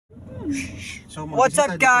What's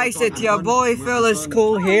up, guys? It's your boy Phyllis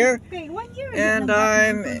Cool here, and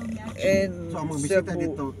I'm in Cebu,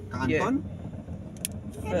 Philippine stuff. Yeah.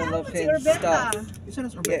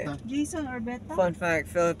 Fun fact: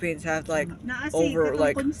 Philippines have like over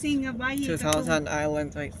like 2,000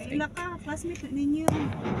 islands, I think.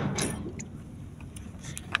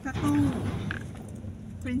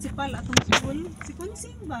 Principal atong school si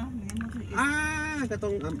Kunsing ba?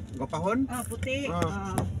 Katong gopahon? Puti.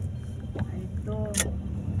 Ito.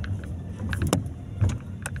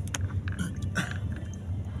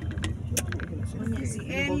 Si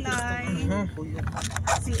Eli.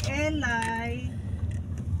 Si Eli.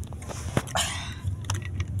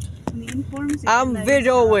 Ni-inform si I'm Eli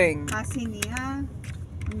videoing. Kasi niya.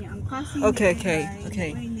 Ang kasi Okay.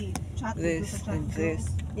 This and this.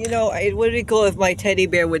 You know, it would be cool if my teddy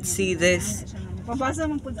bear would see this.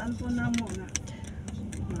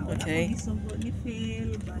 Okay.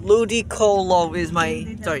 Ludicolo is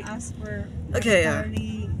my... Sorry. Okay,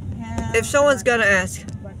 if someone's gonna ask,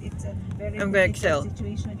 I'm gonna tell.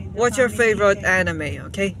 What's your favorite anime,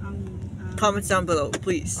 okay? Comments down below,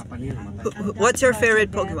 please. What's your favorite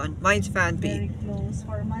Pokemon? Mine's Fanpy.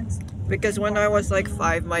 Because when I was like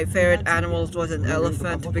 5, my favorite animal was an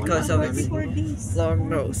elephant because of its long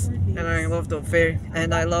nose, and I love the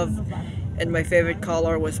and my favorite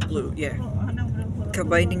color was blue. Yeah,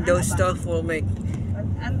 combining those stuff will make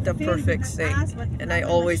the perfect thing. And I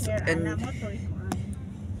always and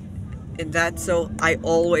that, so I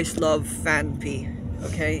always love Fanpy.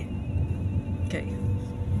 Okay.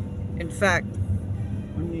 In fact,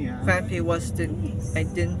 Fanpy I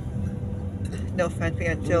didn't know Fanpy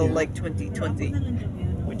until like 2020,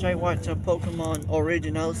 which I watched a Pokemon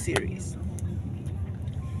original series.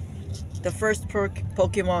 The first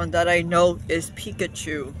Pokemon that I know is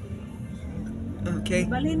Pikachu. Okay.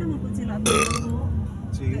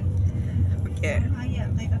 Yeah.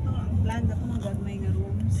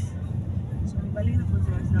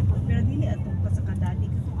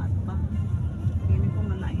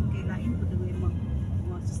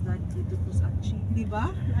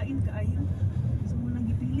 Diba? Lain kaayo. So munang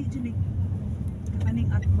gipili dyan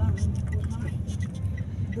kaning atbang.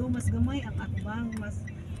 Do mas gamay ang atbang, mas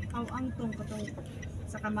ang tong katong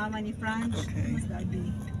sa kamama ni Franz, mas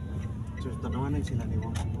dadi. So tanawanan sila ni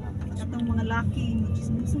mo. Katong mga laki,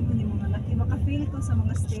 chismusog ni mga laki, maka-feel ko sa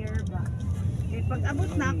mga stair ba. Eh pag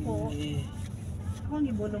abot na ako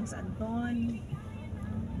gibulong sa Anton.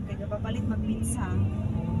 Kaya papalit mag-pizza.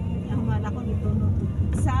 Ang man ako gitunog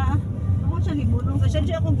pizza.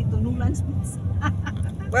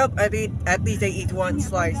 Well, at least I eat one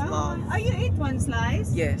slice, Mom. Oh, you eat one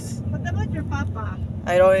slice? Yes. What about your papa?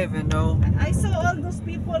 I don't even know. I saw all those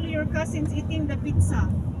people, your cousins, eating the pizza.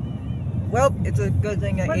 Well, it's a good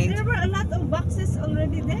thing I ate. But there were a lot of boxes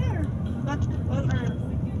already there. But all are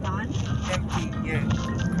gone? Empty, yeah.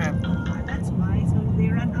 Crap. That's why. So they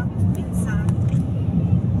ran out of pizza.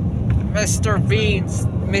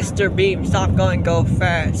 Mr. Beam, stop going, go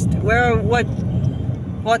fast. What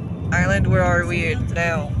island, where are we at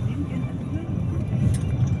now?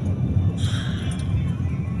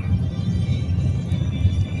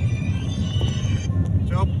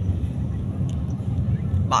 Job.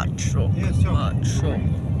 Macho. Yes, job. Macho.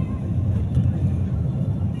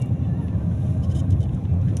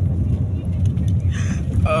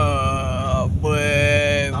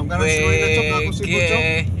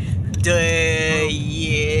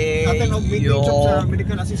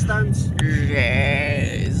 Medical assistance.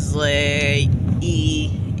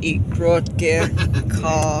 Ikrotke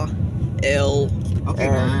ka L Okay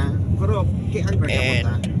na. Pero kihan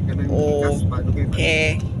ra O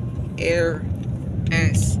P R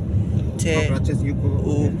S T U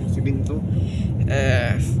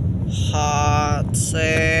F H C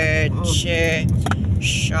Ch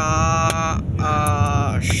Sha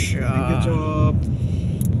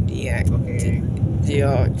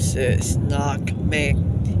Deoxys knock make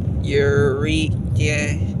Deoxys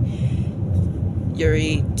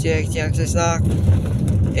knock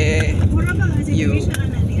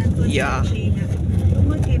yeah.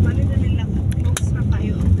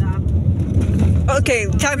 Okay,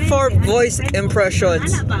 time for voice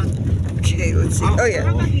impressions. Okay, let's see. Oh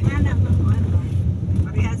yeah.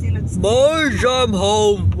 Boys, I'm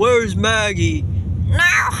home. Where's Maggie?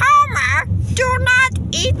 Now, Homer, do not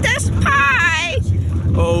eat this pie.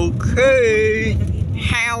 Okay.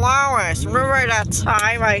 Hey Lois, remember that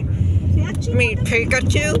time I meet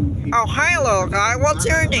Pikachu? Oh, hey little guy, what's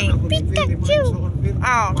your name? Pikachu.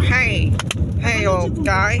 Oh, hey. Hey old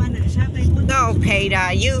guy. No,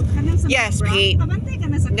 Peter, you... Yes, Pete.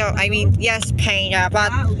 No, I mean, yes, Peter,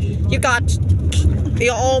 but you got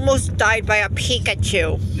You almost died by a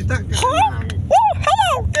Pikachu. Kita ka Huh? lang. Oh,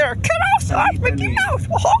 hello there, kiddos. I'm Mickey Mouse.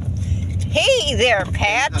 Oh. Hey there,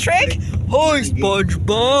 Patrick. Hi,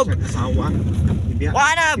 SpongeBob. Sa kasawa.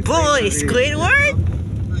 Wanna bully Squidward?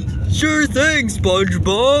 Sure thing,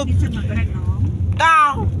 SpongeBob. Minsan mag-correct, no?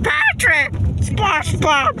 No, Patrick.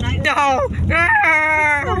 SpongeBob. No.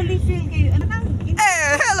 Slowly feel kayo. Ano nang?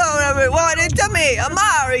 Hey, hello everyone. It's me,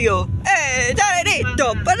 Mario. Hey,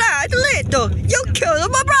 Dadito, Panadito. You killed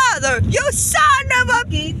my brother. You son of a.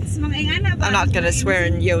 Kids, mga ingana ba? I'm not gonna swear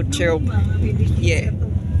in YouTube. Yeah.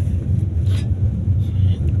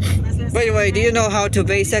 By the way, do you know how to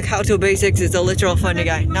basic? How to basics is a literal funny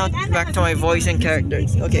guy. Now back to my voice and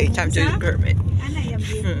characters. Okay, time to Kermit. Ana yung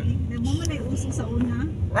beauty. Na mo man ay uso sa una.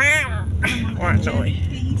 What noise?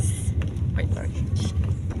 Face. Wait, sorry.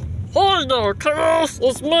 Hi there, Carlos.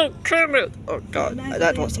 It's me, Kermit. Oh God,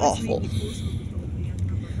 that was awful.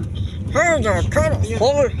 Hey there, Carlos.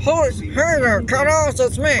 Hey there, Carlos.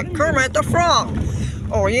 It's me, Kermit the Frog.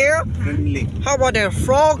 Oh yeah? Friendly. How about a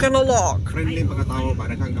frog and a log? Friendly pagkatao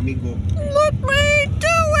para kang amigo. Let me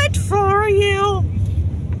do it for you.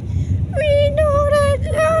 We know that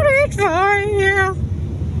do it for you.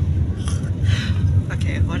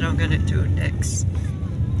 Okay, what I'm gonna do next?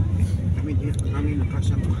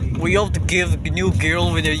 We have to give a new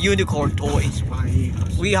girl with a unicorn toy.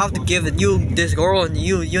 We have to give this girl a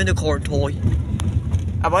new unicorn toy.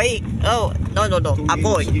 A boy? Oh, no. A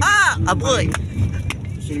boy. Ah, a boy.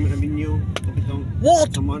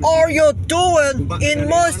 What are you doing in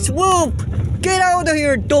my swoop? Get out of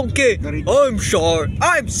here, donkey! I'm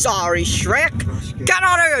sorry, Shrek! Get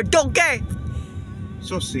out of here, donkey!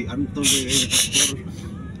 Sosi, Anton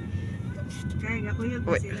Kaya ako yun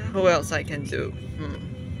Wait, sila. who else I can do?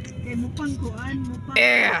 Kay mupang kuan, mupang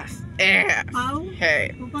Pau.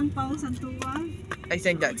 Hey, mupang pau santuwa. I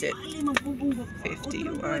think that's it. Pali magpugong gwapo.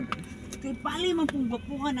 51. Kay pali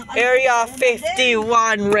magpugwapuhan ng Area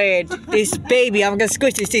 51 red. This baby, I'm gonna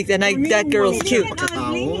squish his teeth and that girl's cute.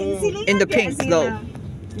 In the pink though.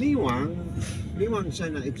 Liwang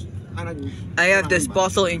siya na I have this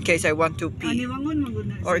bottle in case I want to pee. Aniwangon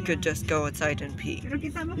maguna. Or I could just go outside and pee. Pero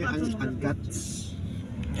kita mo pa ang guts.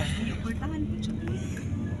 portahan ko siya.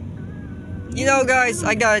 You know guys,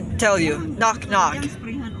 I gotta tell you, knock knock.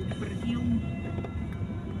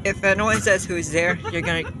 If anyone says who's there, you're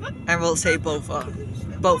gonna, I will say Bofa.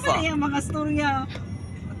 Bofa. Yung mga storya.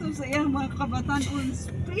 Ato sa iyang mga kabataan.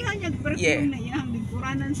 Sprihan niya perfume na iyang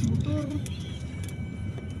lingkuranan sa motor.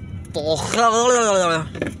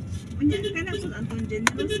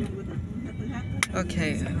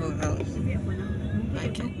 Okay, who else? I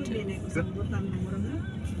can do.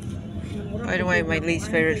 By the way, my least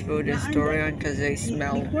favorite food is durian because they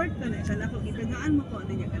smell.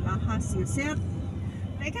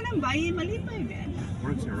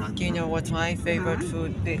 Do you know what's my favorite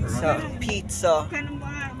food? Pizza. Pizza.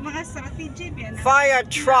 Fire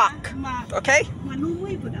truck. Okay?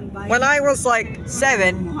 When I was like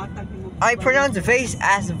 7, I pronounced vase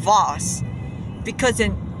as Voss because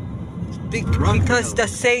the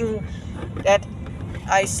thing that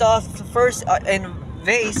I saw first in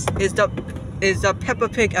vase is the Peppa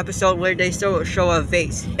Pig episode where they show a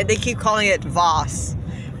vase and they keep calling it Voss.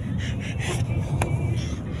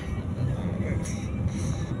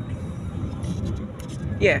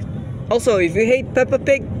 Yeah. Also, if you hate Peppa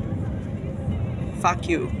Pig, fuck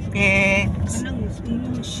you.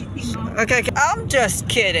 Okay, I'm just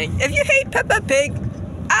kidding. If you hate Peppa Pig,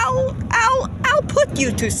 I'll put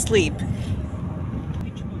you to sleep.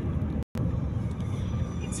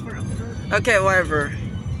 Okay, whatever.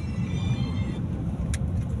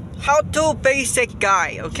 How to basic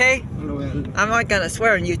guy, okay? I'm not gonna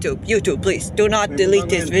swear on YouTube. YouTube, please do not delete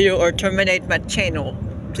this video or terminate my channel,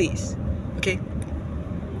 please. Okay?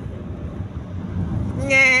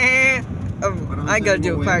 Yeah. I gotta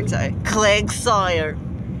do Quagsire. Quagsire.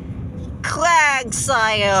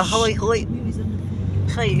 Quagsire. Holy.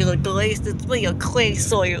 Hey, guys, it's me, a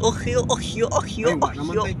Quagsire.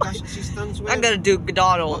 I'm gonna do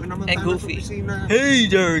Donald and Goofy. Hey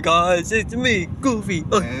there, guys, it's me, Goofy.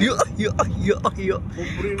 What do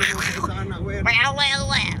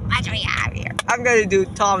we have here? I'm gonna do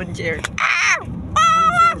Tom and Jerry.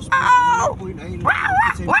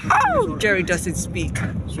 Jerry doesn't speak.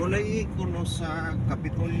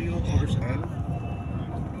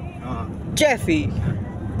 Jeffrey.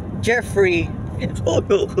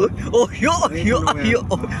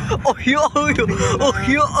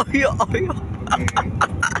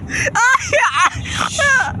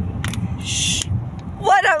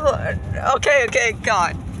 Whatever. Okay,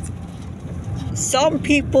 God. Some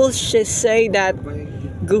people should say that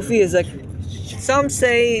Goofy is a Some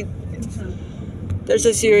say there's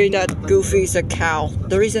a theory that Goofy is a cow.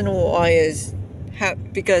 The reason why is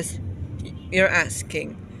because you're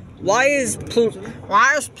asking, why is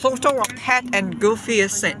Pluto a pet and Goofy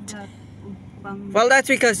isn't? Well, that's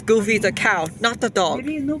because Goofy is a cow, not the dog.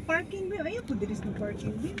 There is no parking bill. Ayoko, there is no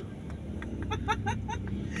parking bill.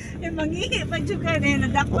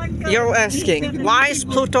 You're asking, why is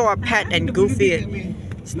Pluto a pet and Goofy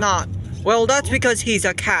is not? Well, that's because he's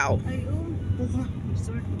a cow,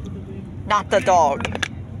 not the dog.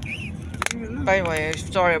 By the way,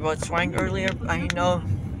 sorry about swearing earlier. I know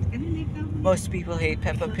most people hate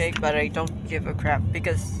Peppa Pig, but I don't give a crap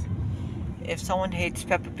because if someone hates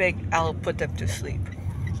Peppa Pig, I'll put them to sleep.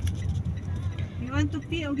 You want to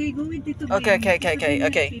pee? Okay, go with it.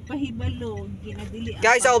 Okay.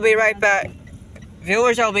 Guys, I'll be right back.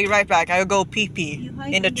 Viewers, I'll be right back. I'll go pee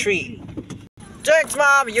in a tree. Thanks,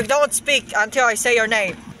 Mom. You don't speak until I say your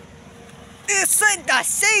name. Isn't the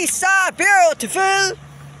seaside beautiful?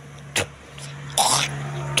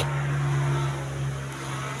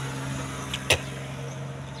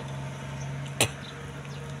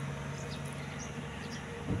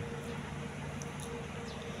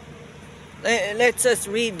 Let's just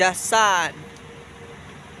read the sign.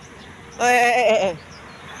 Hey.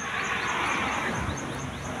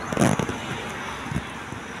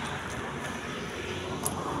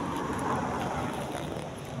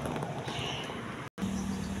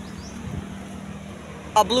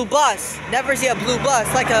 A blue bus. Never see a blue bus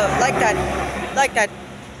like that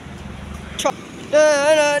truck.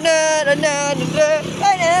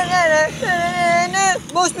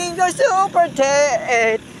 Most memes are super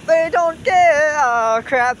dead. They don't care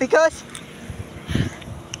crap because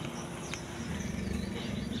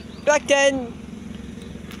back then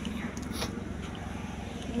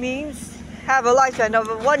memes have a lifespan of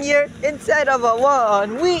 1 year instead of a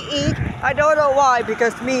 1 week. I don't know why,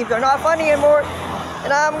 because memes are not funny anymore,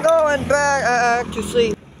 and I'm going back to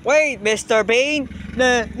sleep. Wait, Mr. Bean.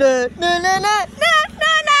 No.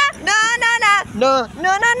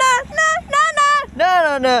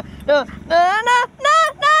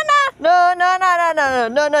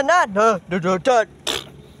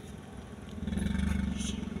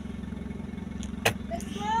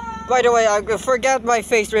 By the way, I forget my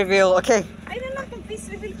face reveal, okay? I don't know kung face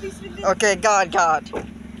reveal. Okay, God.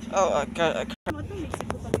 Oh, God.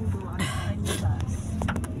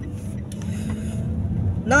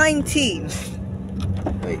 19.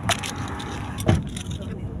 Wait.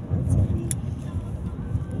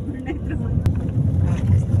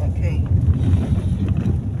 Okay.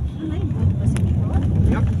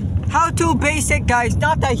 How to basic, guys,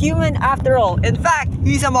 not a human after all. In fact,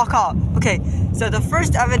 he's a macaw. Okay, so the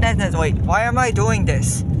first evidence is, wait, why am I doing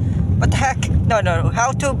this? What the heck? No.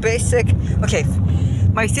 How to basic. Okay,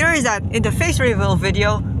 my theory is that in the face reveal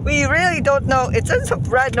video, we really don't know. It's just some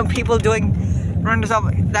random people doing random stuff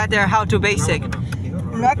that they're how to basic.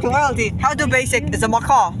 In actuality, how to basic is a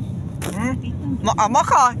macaw. A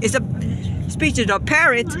macaw is a species of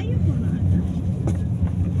parrot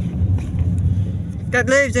that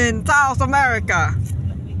lives in South America.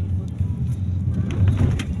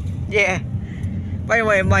 Yeah. By the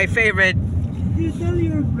way, my favorite. You tell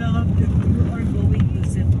your vlog that you are going to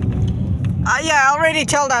Cebu. Yeah, I already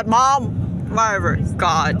tell that, Mom. Whatever.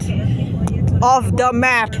 God. Off the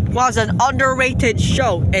Mat was an underrated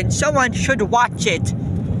show, and someone should watch it.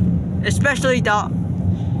 Especially the.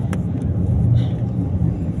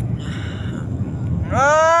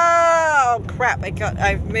 Oh crap!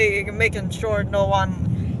 I'm making sure no one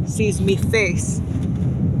sees me face.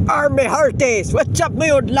 Army Hearties, what's up, my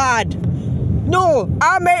old lad? No,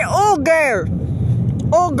 I'm a ogre,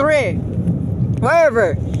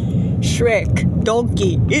 whatever. Shrek,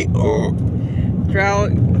 donkey,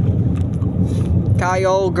 crowd, guy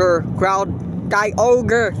ogre, ground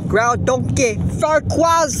donkey,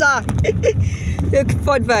 Farquaza.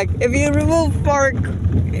 Fun fact: if you remove Farq.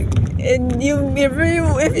 And if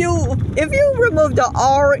you remove the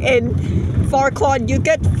R in Farquad, you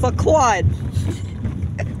get Farquad.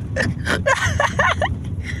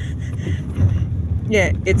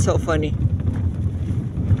 Yeah, it's so funny.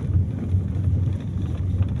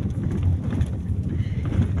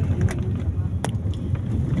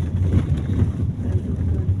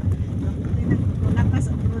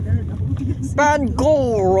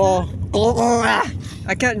 Bangora.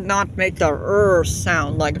 I cannot make the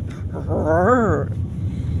sound like.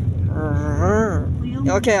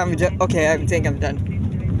 Okay, I think I'm done.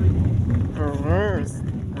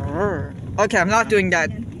 Okay, I'm not doing that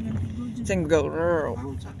thing go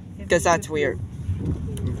because that's weird.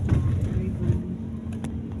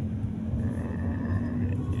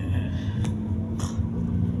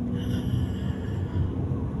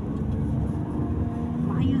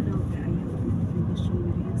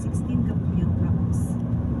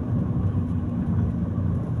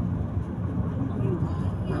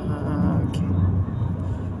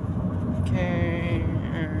 Okay.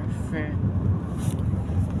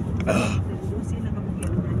 Lucy na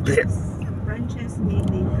kabukyan branches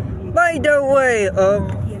meaning By the way,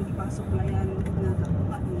 yan ipasok layan na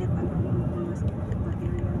kakuha niya tanong materials.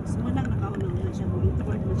 Munang nakaunang na siya mo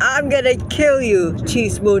import na siya. I'm gonna kill you,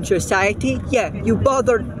 Cheese Moon Society. Yeah, you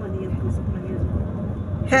bothered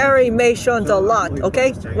Harry Masons a lot,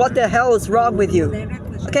 okay? What the hell is wrong with you?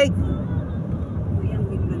 Okay?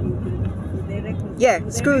 Yeah,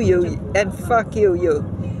 screw you and fuck you, you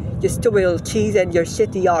stupid little cheese and your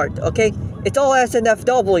shitty art, okay? It's all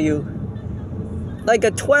SNFW. Like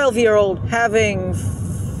a 12-year-old having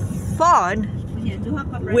fun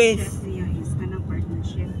with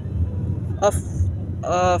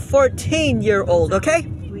a 14-year-old, okay?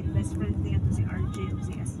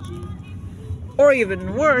 Or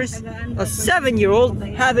even worse, a 7-year-old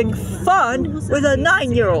having fun with a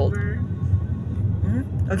 9-year-old.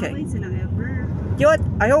 Okay. You know what?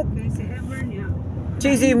 I hope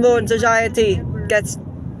Cheesy Moon Society gets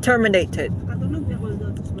terminated.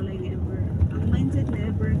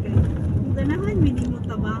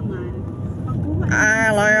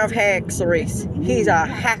 I love hackeries. He's a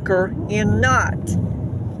hacker and not.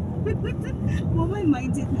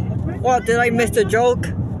 What, did I miss the joke?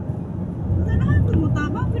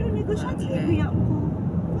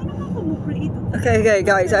 Okay,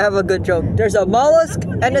 guys, I have a good joke. There's a mollusk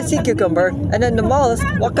and a sea cucumber, and then the mollusk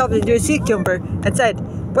walked up to the sea cucumber and said,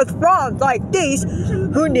 "With frogs like these,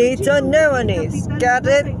 who needs anemones?" Got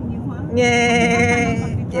it? Yeah,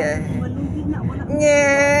 yeah,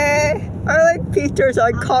 yeah. I like Peter's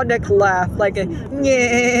iconic laugh, like a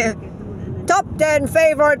yeah. Top 10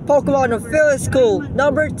 favorite Pokemon of Phyllis School.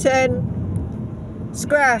 Number 10,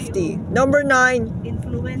 Scrafty. Number 9,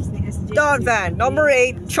 Donphan. Number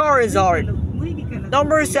 8, Charizard.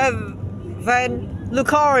 Number 7,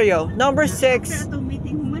 Lucario. Number 6,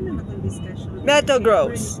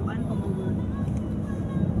 Metagross.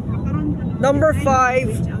 Number 5,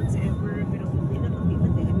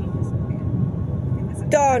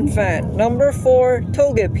 Donphan. Number 4,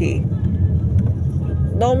 Togepi.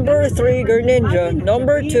 Number 3, Greninja.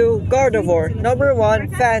 Number 2, Gardevoir. Number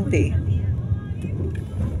 1, Phanpy.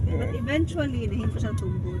 Eventually, nahin ko siya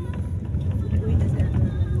tumbol.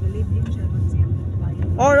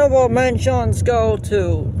 Honorable mentions go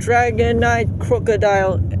to Dragonite,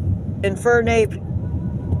 Crocodile, Infernape,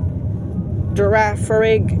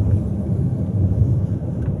 Girafarig,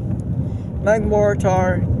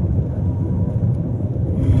 Magmortar,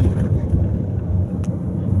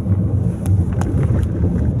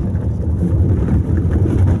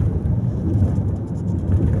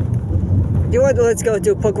 you know what? Let's go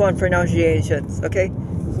to Pokemon pronunciations, okay?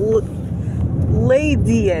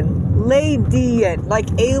 Ladian, like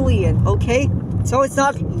alien, okay? So it's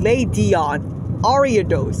not Ladion,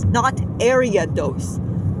 Ariados, not Ariados.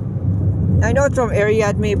 I know it's from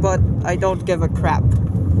Ariadne, but I don't give a crap.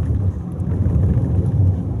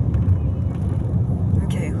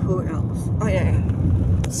 Okay, who else? Oh yeah.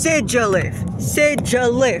 Sigilyph,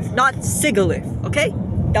 not Sigilyph, okay?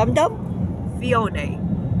 Dum Dum? Fione,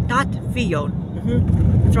 not Fion.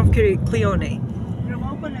 It's from Cleone.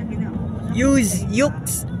 Use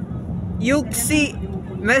Yuxi,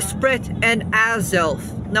 Mesprit, and Azelf,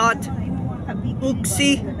 not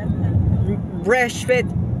Uxie, Breshfit,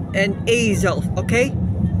 and Azelf, okay?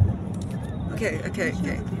 Okay.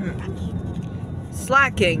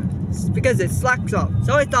 Slacking, because it slacks up,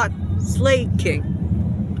 so it's not slaking.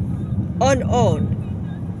 Unknown,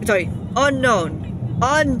 so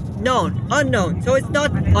it's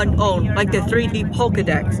not unknown, like the 3D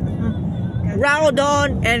Pokedex.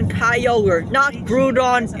 Groudon and Kyogre, not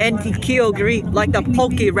Groudon and Kyogre like the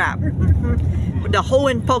Pokerap. The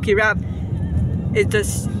Hoenn Pokerap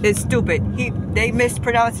is stupid. They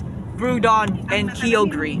mispronounce Groudon and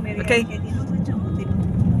Kyogre, okay?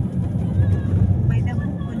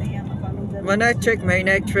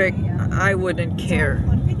 Manectric, I wouldn't care.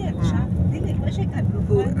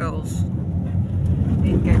 Who else?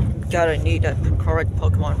 Gotta need a correct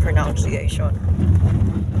Pokemon pronunciation.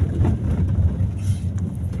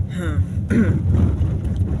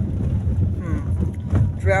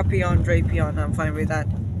 Drapion, I'm fine with that.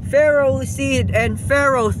 Pharaoh Seed and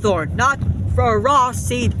Ferrothorn, not Ferroth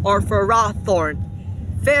Seed or Ferrothorn.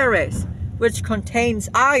 Ferris, which contains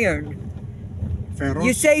iron. Ferros?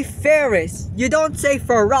 You say Ferris, you don't say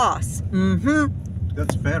Ferros.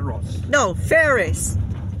 That's Ferros. No, Ferris.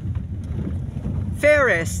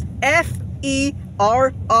 Ferris. F-E-R-R-E-S.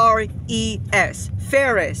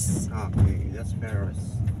 Ferris. Okay, that's Ferris.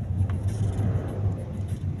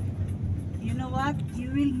 You know what?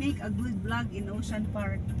 You will make a good vlog in Ocean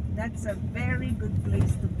Park. That's a very good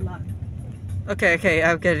place to vlog. Okay,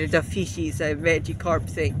 I'm getting the fishies and veggie carb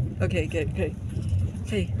thing. Okay,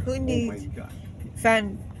 who Oh my needs God.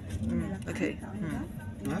 fan? Okay.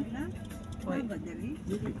 Huh? Wait.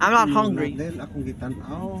 I'm not hungry. Nadel, akong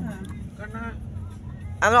gitanaw. Kana.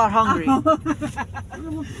 I'm not hungry. For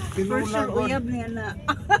Tinula sure, ko. uyab niya na.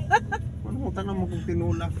 Ano mo tanong mo kung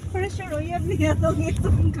tinula? For sure, uyab niya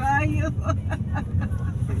itong kayo.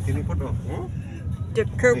 Tinikot oh. Huh? The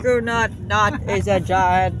coconut nut is a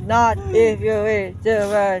giant nut. If you eat too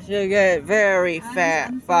much, you get very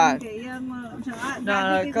fat. Fat.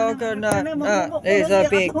 No, the coconut nut is a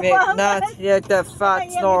big nut. Yet the fat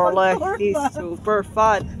Snorlax is super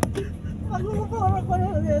fun.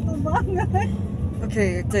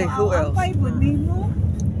 Okay, who else?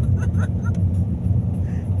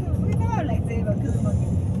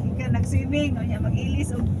 Nag-swimming,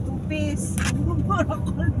 mag-ilis o tupis.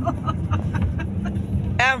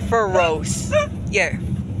 Ampharos. Yeah.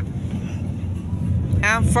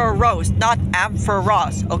 Ampharos, not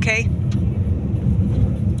Ampharos, okay?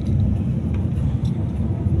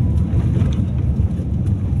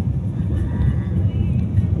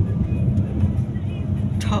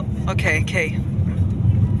 Okay.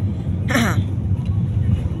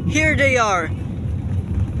 Here they are.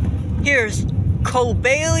 Here's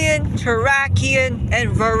Cobalion, Terrakion,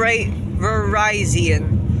 and Virizion.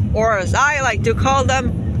 Or as I like to call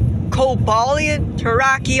them, Cobalion,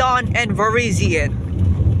 Terrakion, and Virizion.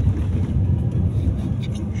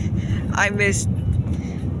 I missed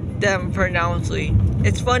them pronouncing.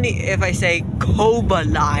 It's funny if I say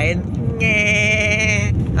Cobaline.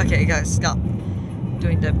 Okay, guys, stop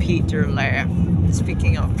doing the Peter laugh.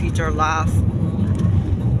 Speaking of Peter laugh,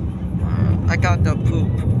 I got the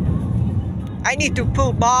poop. I need to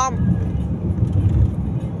poop, Mom.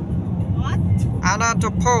 What? I need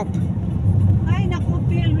to poop. Ay, naku,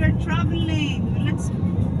 Phil, we're traveling. Let's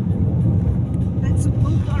go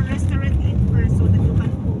to a restaurant first so that you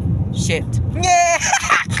can poop. Shit. Yeah.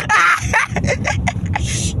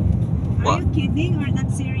 Are you kidding or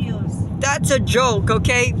that's serious? That's a joke,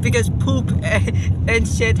 okay? Because poop and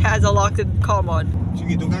shit has a lot in common.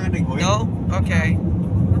 Sige, doon ka nga nag-oil. No? Okay.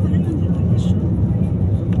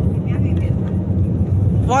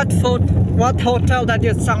 What hotel that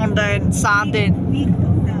you sound in?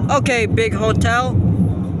 Okay, big hotel.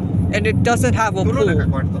 And it doesn't have a Tulo na ka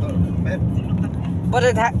pool. kwarto to. Bed.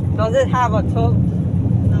 But does it have a tub?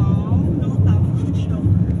 No tub.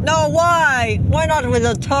 No, why? Why not with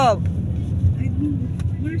a tub?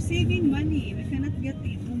 We're saving money. We cannot get a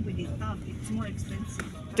room with a tub. It's more expensive.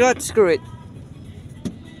 Just screw it.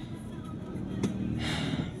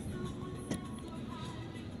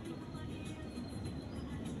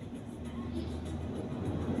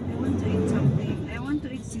 I want to eat something. I want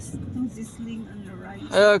to eat sizzling on the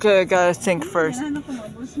rice. Okay, I gotta think first. Kailangan ko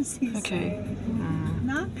maubos yung sisig. Okay.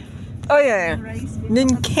 Na? Oh yeah, Rice with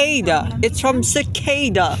Nincada. It's from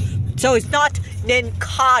cicada, so it's not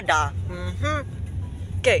Nincada.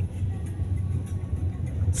 Okay.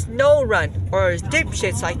 Snow run, or as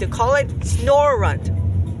dipshits like to call it, snore run.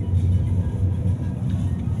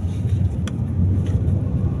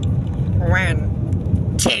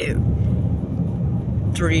 1, 2,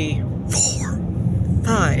 3, 4,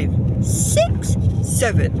 5, 6,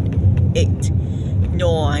 7, 8,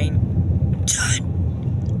 9,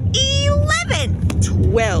 10, 11,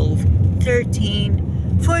 12,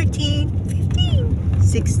 13, 14, 15,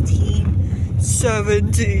 16,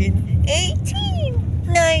 17, 18,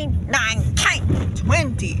 19,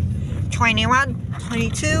 20, 21,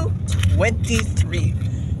 22, 23,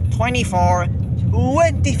 24,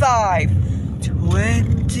 25,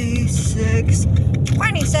 26,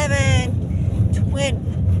 27, 28,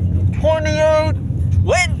 29,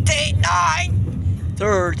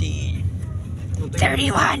 30,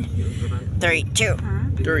 31, 32,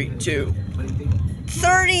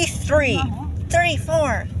 33,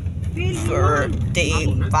 34,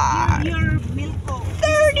 35, Your milk coat.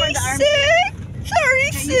 36,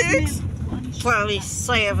 36,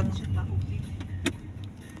 37.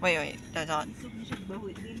 Wait, that's on.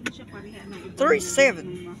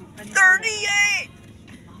 37, 38,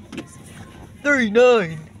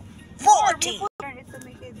 39, 40,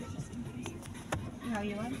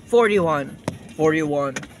 41,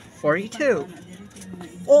 41, 42,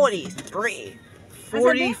 43,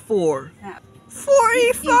 44,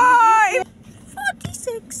 45,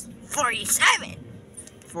 46, 47,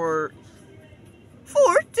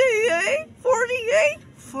 48,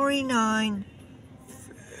 49,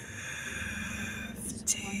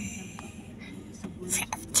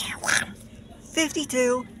 51,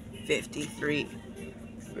 52, 53,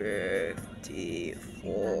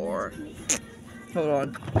 54. Hold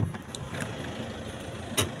on.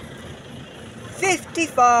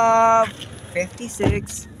 55,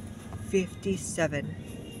 56, 57,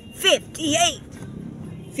 58,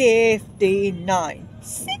 59,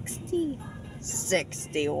 60,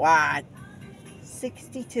 61,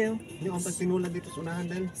 62, Hindi ako tinula dito sa unahan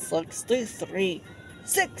din. 63,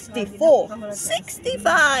 64,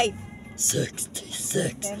 65,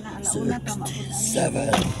 66, 67.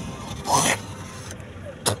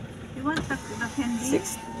 You want the candy?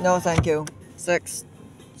 No, thank you.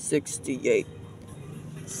 68,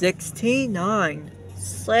 69,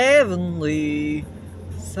 70,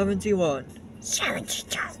 71,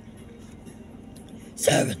 72,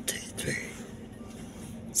 73,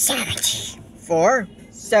 74,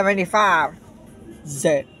 75,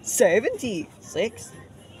 76,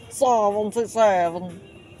 77,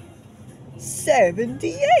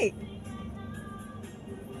 78.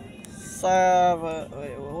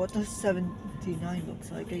 Wait, what does 79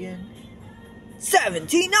 looks like again?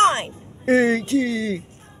 79, 80,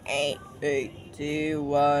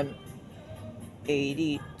 81,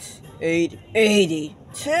 80,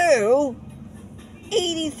 82,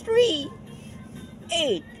 83,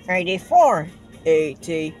 84,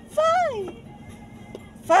 85,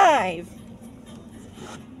 5,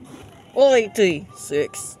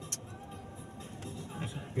 86,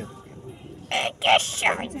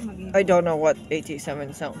 87. I don't know what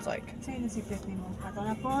 87 sounds like. Sa'yo na si Pet ni mo. Kato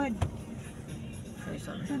na pod.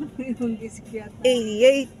 Saan mo yung gisikiyat?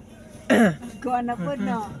 88. Kuha na pod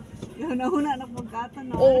no. Huna-huna na po kato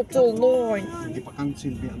no. Oh, to Lord. Hindi pa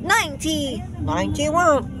cancel yan. 90,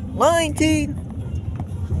 91, 19,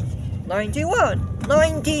 91,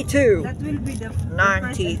 92, That will be the 90.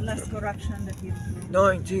 first and last correction that you do.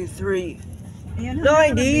 93, Ayun,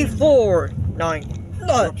 94,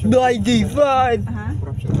 95, Ha?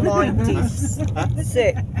 Corruption. 96,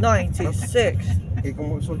 96, Eh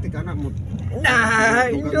kung magsulti ka na mo.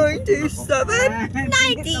 97,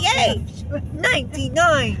 98,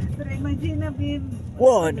 99, Pero imagine na, babe.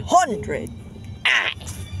 100,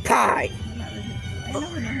 pi, Ay,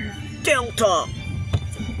 huna-huna. delta,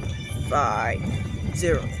 5,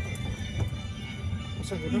 0.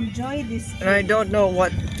 Asa ko na? Enjoy this. And I don't know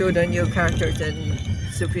what do the new characters in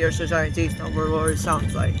Superior Society's Number Lord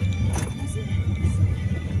sounds like.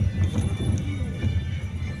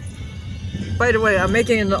 By the way, I'm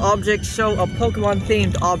making an object show, a Pokemon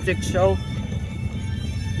themed object show,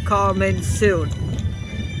 coming soon.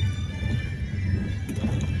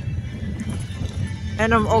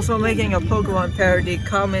 And I'm also making a Pokemon parody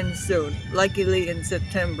coming soon, likely in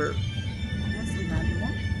September.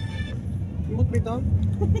 Imot bitaw.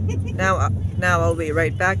 Now I'll be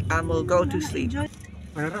right back and we'll go to sleep.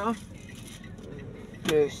 Mayroon ah.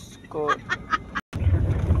 Discord.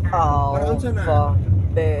 Alpha,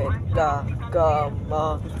 Beta,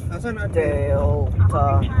 Gamma, Asa na?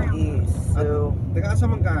 Delta, Isu, Teka asa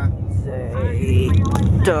man ka?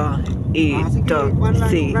 Zeta, Eta, Kuan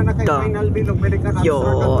lang Theta, na kay final bilog pwede ka na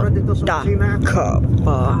sa dito sa Yoda, opisina.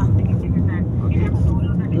 Kappa,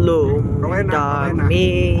 Lambda,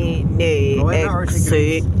 Mini,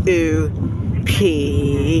 Xu, Pi,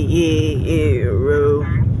 Rho,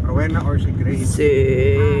 Rowena or si Grace.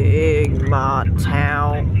 Sigma,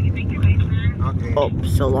 Tau, Okay.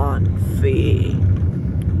 Upsilon, Phi,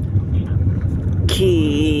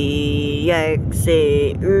 Chi,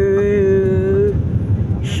 Xi, U,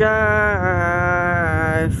 Shi,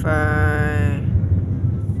 Phi,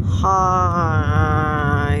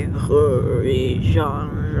 Hai, Hui,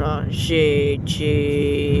 Zhang, Ran, Xi,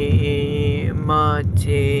 Qi, Ma,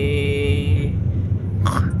 Ti.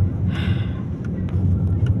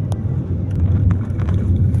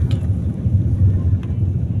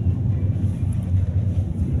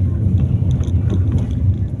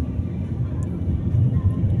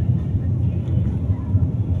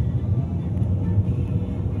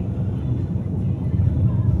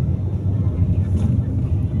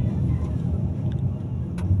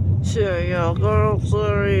 Cereal girl,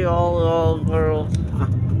 cereal girl.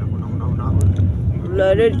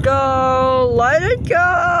 Let it go, let it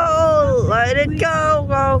go, let it go,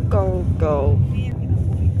 go, go, go.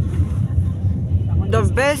 The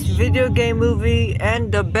best video game movie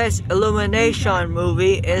and the best Illumination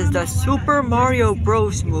movie is the Super Mario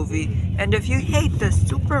Bros. Movie. And if you hate the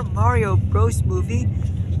Super Mario Bros. Movie,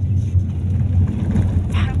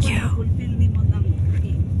 thank you.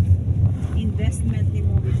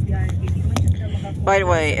 By the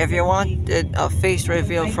way, if you wanted a face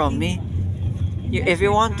reveal from me, if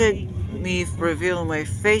you wanted me to reveal my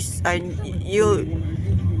face, get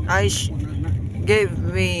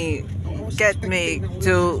me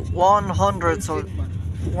to 100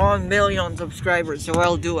 1 million subscribers, so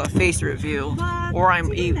I'll do a face review. But, Or I'm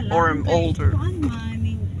sige na or lang, I'm kay older. kuan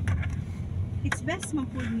man, it's best man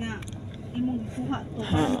pud nga imong kuha to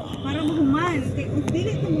para mahuman. Kay ug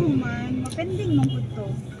dili to mahuman, mapending man pud to.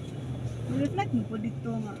 Reflect mo pud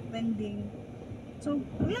dito nga pending. So,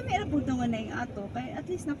 wala may ra pud nga naing ato kay at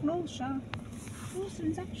least na close siya. Close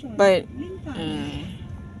transaction. But Link ka.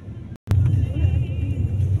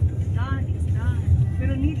 It's done.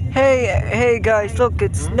 Pero need hey guys, look,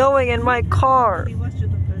 it's snowing in my car.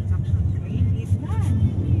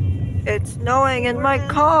 It's snowing in my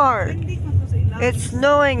car. It's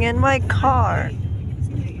snowing in my car.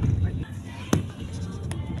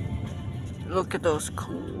 Look at those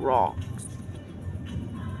rocks.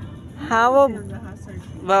 How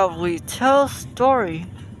about we tell a story?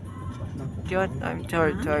 Do you know what? I'm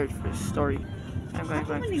tired for the story. I'm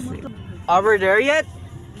going to sleep. Are we there yet?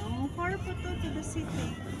 No, far po to the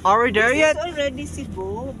city. Are we there yet? This is already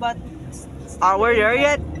Cebu, but Are we there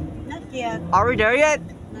yet? not yet. Are we there yet?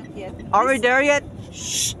 Not yet. Are we there yet?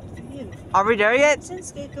 Shh. Are we there yet?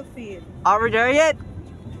 Since kay Kafir. Are we there yet?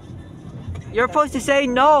 You're supposed to say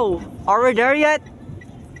no. Are we there yet?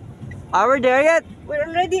 Are we there yet? We're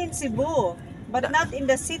already in Cebu, but not in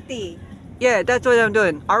the city. Yeah, that's what I'm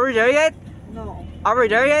doing. Are we there yet? No. Are we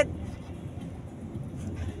there yet?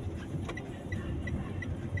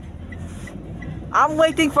 I'm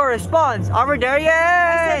waiting for a response. Are we there I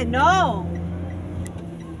yet? said no.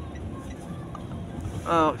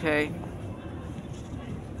 Okay.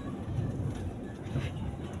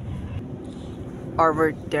 Are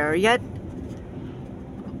we there yet?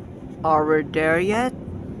 Are we there yet?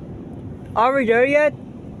 Are we there yet?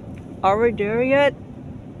 Are we there yet?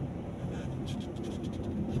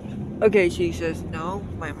 Okay, she says no.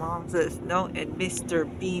 My mom says no. And Mr.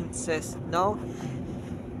 Beam says no.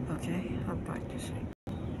 Okay, I'm going to say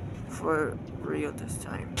for real this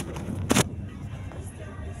time.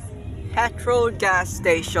 Petrol gas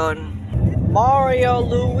station. Mario,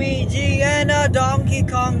 Luigi, and a Donkey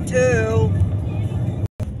Kong too.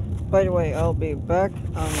 By the way, I'll be back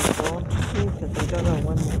on the phone too because I don't know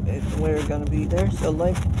when we're gonna be there. So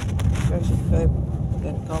like, share, subscribe,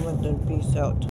 and comment, and peace out.